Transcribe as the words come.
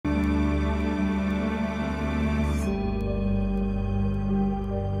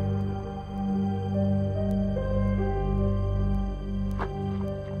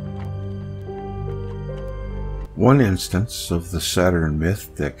One instance of the Saturn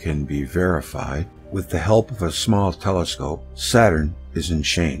myth that can be verified: with the help of a small telescope, Saturn is in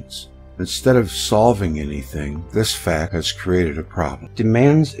chains. Instead of solving anything, this fact has created a problem. It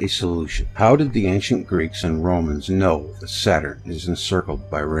demands a solution. How did the ancient Greeks and Romans know that Saturn is encircled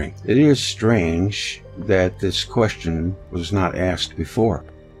by rings? It is strange that this question was not asked before.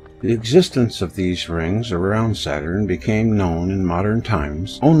 The existence of these rings around Saturn became known in modern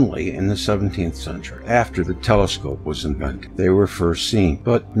times only in the 17th century, after the telescope was invented. They were first seen,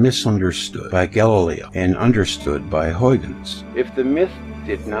 but misunderstood by Galileo and understood by Huygens. If the myth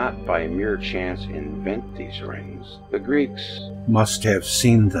did not by mere chance invent these rings, the Greeks must have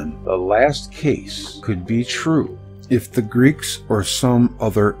seen them. The last case could be true. If the Greeks or some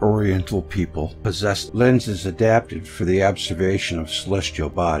other Oriental people possessed lenses adapted for the observation of celestial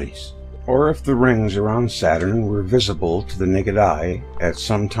bodies, or if the rings around Saturn were visible to the naked eye at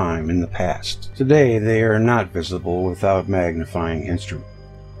some time in the past. Today they are not visible without magnifying instruments.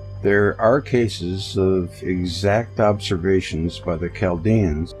 There are cases of exact observations by the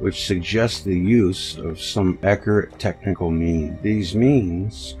Chaldeans which suggest the use of some accurate technical means. These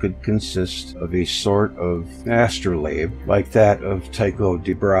means could consist of a sort of astrolabe like that of Tycho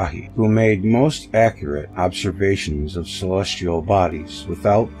de Brahe, who made most accurate observations of celestial bodies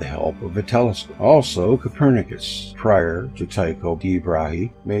without the help of a telescope. Also, Copernicus, prior to Tycho de Brahe,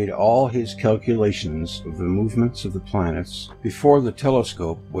 made all his calculations of the movements of the planets before the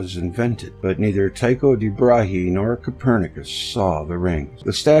telescope was invented, but neither Tycho de Brahe nor Copernicus saw the rings.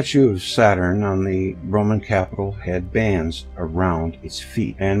 The statue of Saturn on the Roman Capitol had bands around its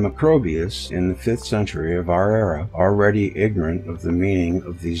feet, and Macrobius, in the 5th century of our era, already ignorant of the meaning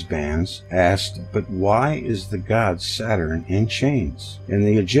of these bands, asked, "But why is the god Saturn in chains?" In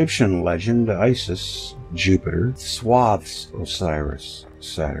the Egyptian legend, Isis, Jupiter, swathes Osiris,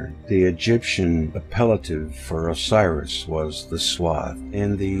 Saturn. The Egyptian appellative for Osiris was the swath.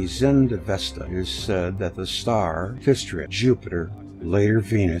 In the Zendavesta, it is said that the star Thistria, Jupiter, later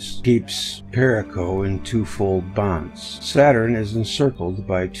Venus, keeps Perico in twofold bonds. Saturn is encircled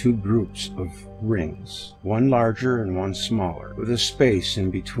by two groups of rings, one larger and one smaller, with a space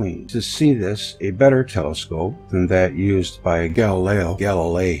in between. To see this, a better telescope than that used by Galileo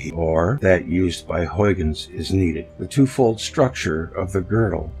Galilei or that used by Huygens is needed. The twofold structure of the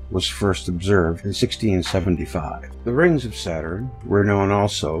girdle was first observed in 1675. The rings of Saturn were known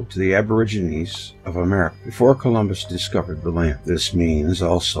also to the Aborigines of America before Columbus discovered the land. This means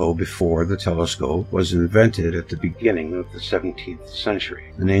also before the telescope was invented at the beginning of the 17th century.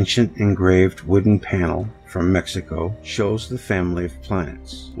 An ancient engraved wooden panel from Mexico shows the family of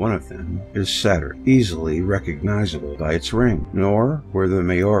planets. One of them is Saturn, easily recognizable by its ring. Nor were the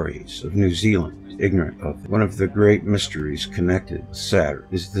Maoris of New Zealand ignorant of it. One of the great mysteries connected with Saturn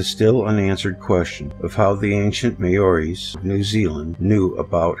is the still unanswered question of how the ancient Maoris of New Zealand knew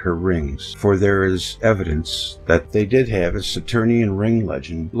about her rings, for there is evidence that they did have a Saturnian ring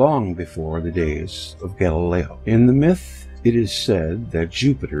legend long before the days of Galileo. In the myth, it is said that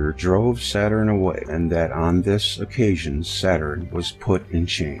Jupiter drove Saturn away, and that on this occasion Saturn was put in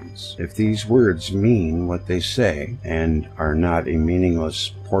chains. If these words mean what they say, and are not a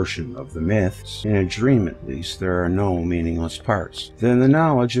meaningless portion of the myths, in a dream at least there are no meaningless parts, then the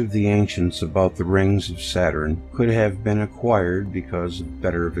knowledge of the ancients about the rings of Saturn could have been acquired because of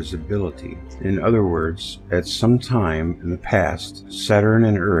better visibility. In other words, at some time in the past, Saturn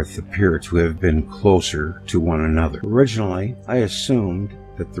and Earth appear to have been closer to one another. Originally, I assumed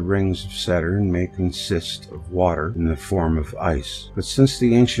that the rings of Saturn may consist of water in the form of ice. But since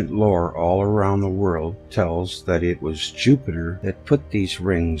the ancient lore all around the world tells that it was Jupiter that put these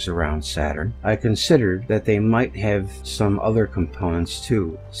rings around Saturn, I considered that they might have some other components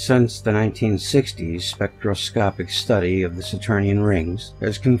too, since the 1960s spectroscopic study of the Saturnian rings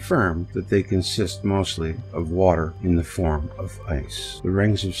has confirmed that they consist mostly of water in the form of ice. The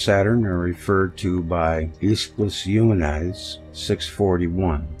rings of Saturn are referred to by Aeschylus Eumenides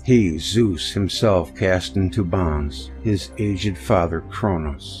 641. He, Zeus, himself cast into bonds his aged father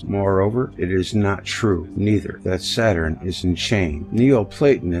Kronos. Moreover, it is not true, neither, that Saturn is enchained.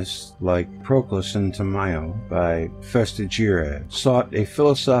 Neoplatonists like Proclus and Timaeo by Phestigirad sought a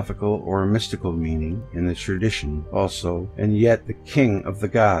philosophical or mystical meaning in the tradition also, and yet the king of the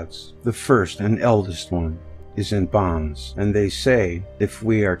gods, the first and eldest one, is in bonds, and they say, if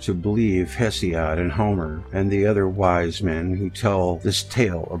we are to believe Hesiod and Homer and the other wise men who tell this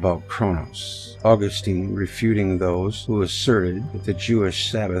tale about Kronos. Augustine, refuting those who asserted that the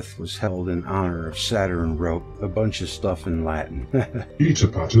Jewish Sabbath was held in honor of Saturn, wrote a bunch of stuff in Latin. Ita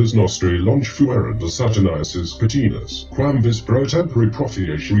paters nostri longe fuerunt Saturnices patinus, quam vis pro tempore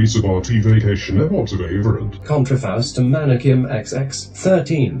profiatio isabati vacation motivaverant. Contrafaust to Manichim XX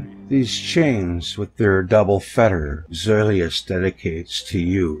 13. These chains with their double fetter, Zoelius dedicates to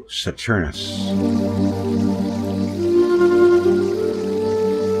you, Saturnus.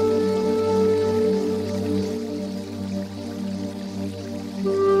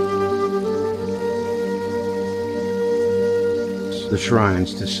 The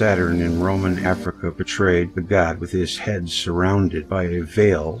shrines to Saturn in Roman Africa portrayed the god with his head surrounded by a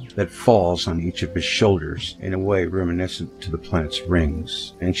veil that falls on each of his shoulders in a way reminiscent to the planet's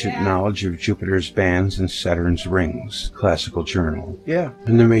rings. Ancient Knowledge of Jupiter's Bands and Saturn's Rings, Classical Journal. Yeah,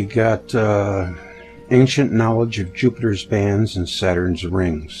 and then we got Ancient Knowledge of Jupiter's Bands and Saturn's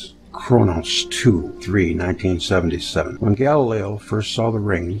Rings. Kronos 2-3, 1977. When Galileo first saw the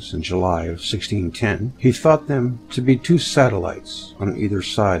rings in July of 1610, he thought them to be two satellites on either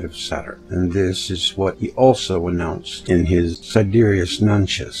side of Saturn, and this is what he also announced in his Sidereus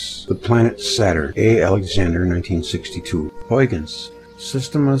Nuncius. The planet Saturn, A. Alexander, 1962. Huygens,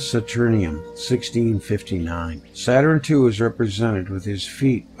 Systema Saturnium, 1659. Saturn II is represented with his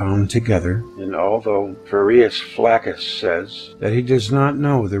feet bound together, and although Furius Flaccus says that he does not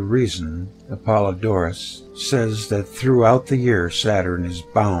know the reason, Apollodorus says that throughout the year Saturn is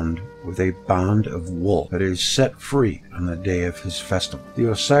bound with a bond of wool that is set free on the day of his festival.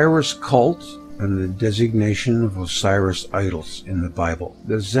 The Osiris cult and the designation of Osiris idols in the Bible.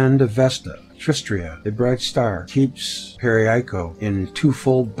 The Zend Avesta, Tristria, the bright star, keeps Periaiko in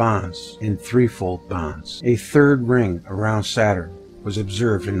twofold bonds, in threefold bonds. A third ring around Saturn was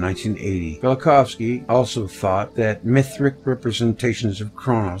observed in 1980. Velikovsky also thought that mythic representations of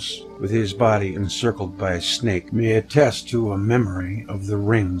Kronos, with his body encircled by a snake, may attest to a memory of the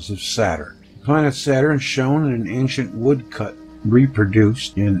rings of Saturn. The planet Saturn, shown in an ancient woodcut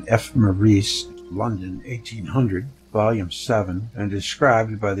reproduced in F. Maurice, London, 1800, Volume 7, and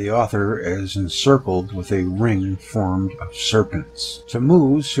described by the author as encircled with a ring formed of serpents.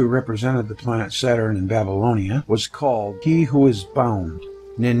 Tammuz, who represented the planet Saturn in Babylonia, was called He Who Is Bound.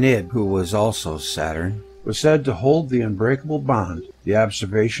 Ninib, who was also Saturn, was said to hold the unbreakable bond. The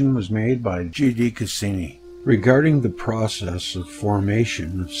observation was made by G.D. Cassini. Regarding the process of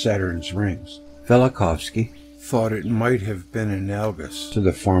formation of Saturn's rings, Velikovsky thought it might have been analogous to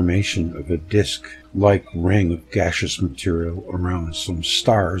the formation of a disk-like ring of gaseous material around some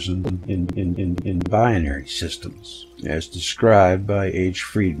stars in binary systems, as described by H.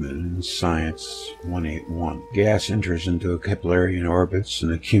 Friedman in Science 181. Gas enters into Keplerian orbits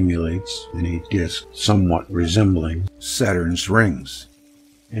and accumulates in a disk somewhat resembling Saturn's rings.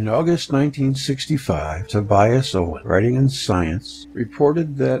 In August 1965, Tobias Owen, writing in Science,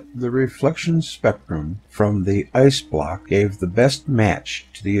 reported that the reflection spectrum from the ice block gave the best match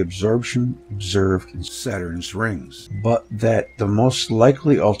to the absorption observed in Saturn's rings, but that the most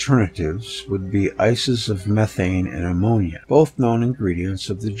likely alternatives would be ices of methane and ammonia, both known ingredients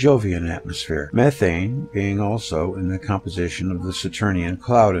of the Jovian atmosphere, methane being also in the composition of the Saturnian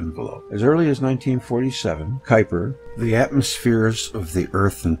cloud envelope. As early as 1947, Kuiper, The Atmospheres of the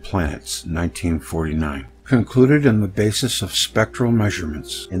Earth and Planets, 1949, concluded on the basis of spectral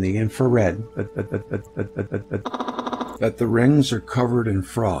measurements in the infrared that the rings are covered in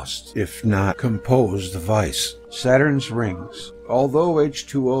frost, if not composed of ice. Saturn's rings, although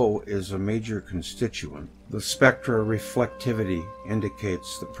H2O is a major constituent, the spectra reflectivity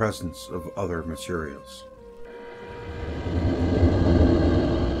indicates the presence of other materials.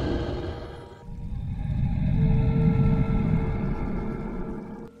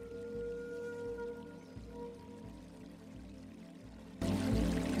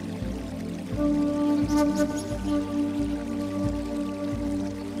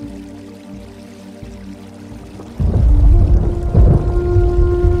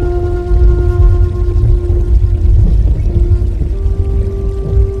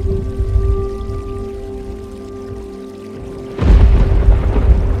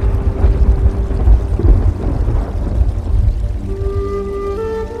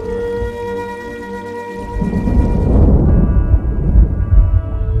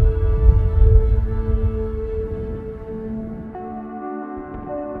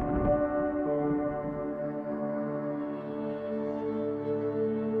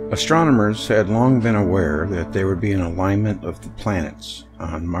 Astronomers had long been aware that there would be an alignment of the planets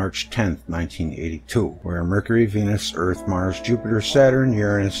on March 10, 1982, where Mercury, Venus, Earth, Mars, Jupiter, Saturn,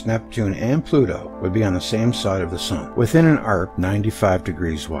 Uranus, Neptune, and Pluto would be on the same side of the Sun, within an arc 95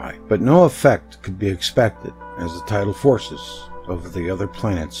 degrees wide. But no effect could be expected, as the tidal forces of the other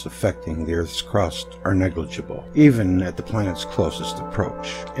planets affecting the Earth's crust are negligible, even at the planet's closest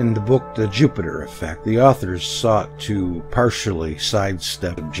approach. In the book The Jupiter Effect, the authors sought to partially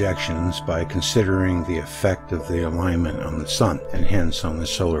sidestep objections by considering the effect of the alignment on the Sun, and hence on the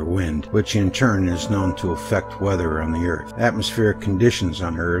solar wind, which in turn is known to affect weather on the Earth. Atmospheric conditions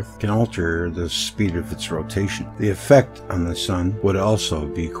on Earth can alter the speed of its rotation. The effect on the Sun would also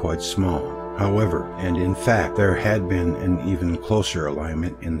be quite small. However, and in fact, there had been an even closer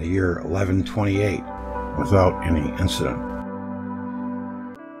alignment in the year 1128 without any incident.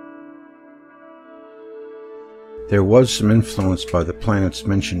 There was some influence by the planets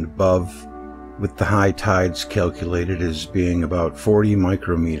mentioned above, with the high tides calculated as being about 40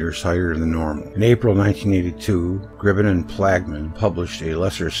 micrometers higher than normal. In April 1982, Gribben and Plagman published a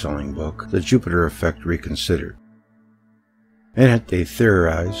lesser-selling book, The Jupiter Effect Reconsidered. In it, they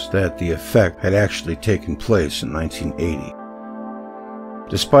theorized that the effect had actually taken place in 1980,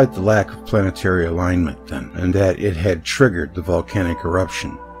 despite the lack of planetary alignment then, and that it had triggered the volcanic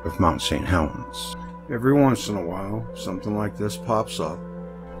eruption of Mount St. Helens. Every once in a while, something like this pops up.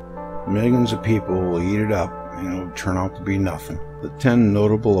 Millions of people will eat it up, and it'll turn out to be nothing. The 10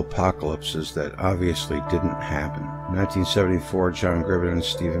 notable apocalypses that obviously didn't happen. In 1974, John Gribben and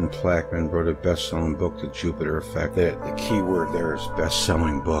Stephen Plagman wrote a best-selling book, The Jupiter Effect. The key word there is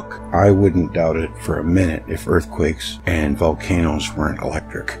best-selling book. I wouldn't doubt it for a minute if earthquakes and volcanoes weren't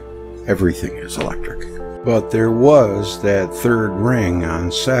electric. Everything is electric. But there was that third ring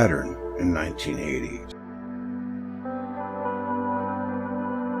on Saturn in 1980.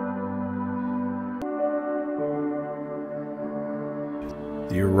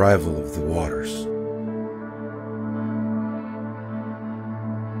 The arrival of the waters.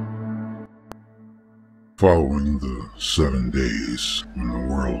 Following the 7 days, when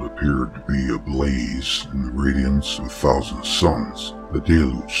the world appeared to be ablaze in the radiance of 1,000 suns, the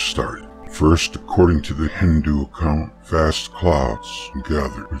deluge started. First, according to the Hindu account, vast clouds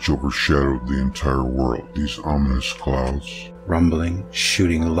gathered which overshadowed the entire world. These ominous clouds, rumbling,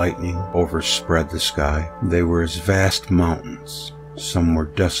 shooting lightning, overspread the sky. They were as vast mountains. Some were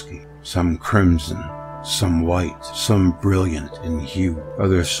dusky, some crimson, some white, some brilliant in hue.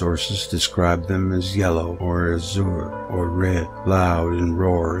 Other sources describe them as yellow or azure or red. Loud in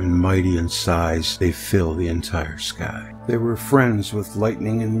roar and mighty in size, they fill the entire sky. They were friends with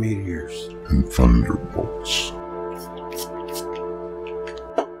lightning and meteors and thunderbolts.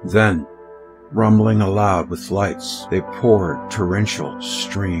 Then, rumbling aloud with lights, they poured torrential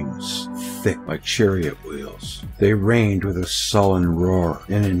streams, thick like chariot wheels. They rained with a sullen roar,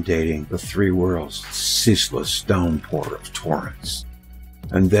 inundating the three worlds with ceaseless downpour of torrents.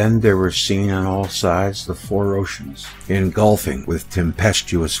 And then there were seen on all sides the four oceans, engulfing with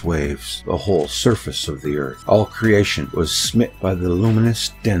tempestuous waves the whole surface of the earth. All creation was smit by the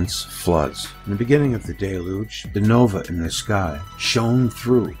luminous, dense floods. In the beginning of the deluge, the nova in the sky shone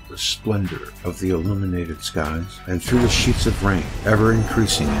through the splendor of the illuminated skies and through the sheets of rain, ever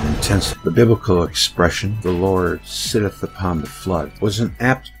increasing in intensity. The biblical expression, "The Lord sitteth upon the flood," was an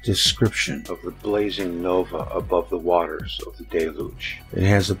apt description of the blazing nova above the waters of the deluge. It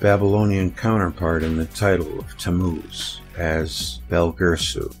has a Babylonian counterpart in the title of Tammuz, as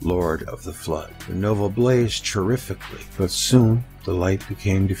Bel-Gersu, Lord of the Flood. The nova blazed terrifically, but soon the light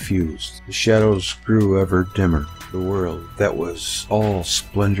became diffused. The shadows grew ever dimmer. The world that was all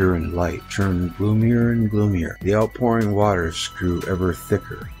splendor and light turned gloomier and gloomier. The outpouring waters grew ever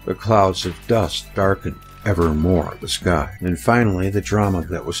thicker. The clouds of dust darkened ever more the sky. And finally, the drama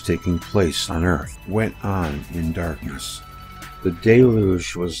that was taking place on earth went on in darkness. The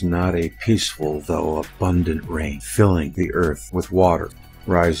deluge was not a peaceful, though abundant rain, filling the earth with water,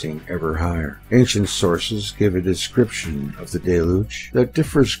 rising ever higher. Ancient sources give a description of the deluge that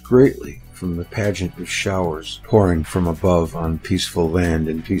differs greatly from the pageant of showers pouring from above on peaceful land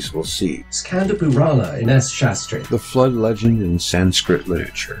and peaceful sea. Skanda Purana in S. Shastri. The flood legend in Sanskrit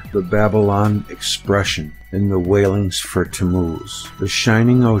literature, the Babylon expression in the wailings for Tammuz, the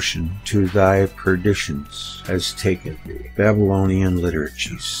shining ocean to thy perditions has taken thee. Babylonian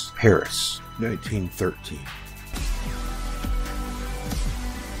Liturgies, Paris, 1913.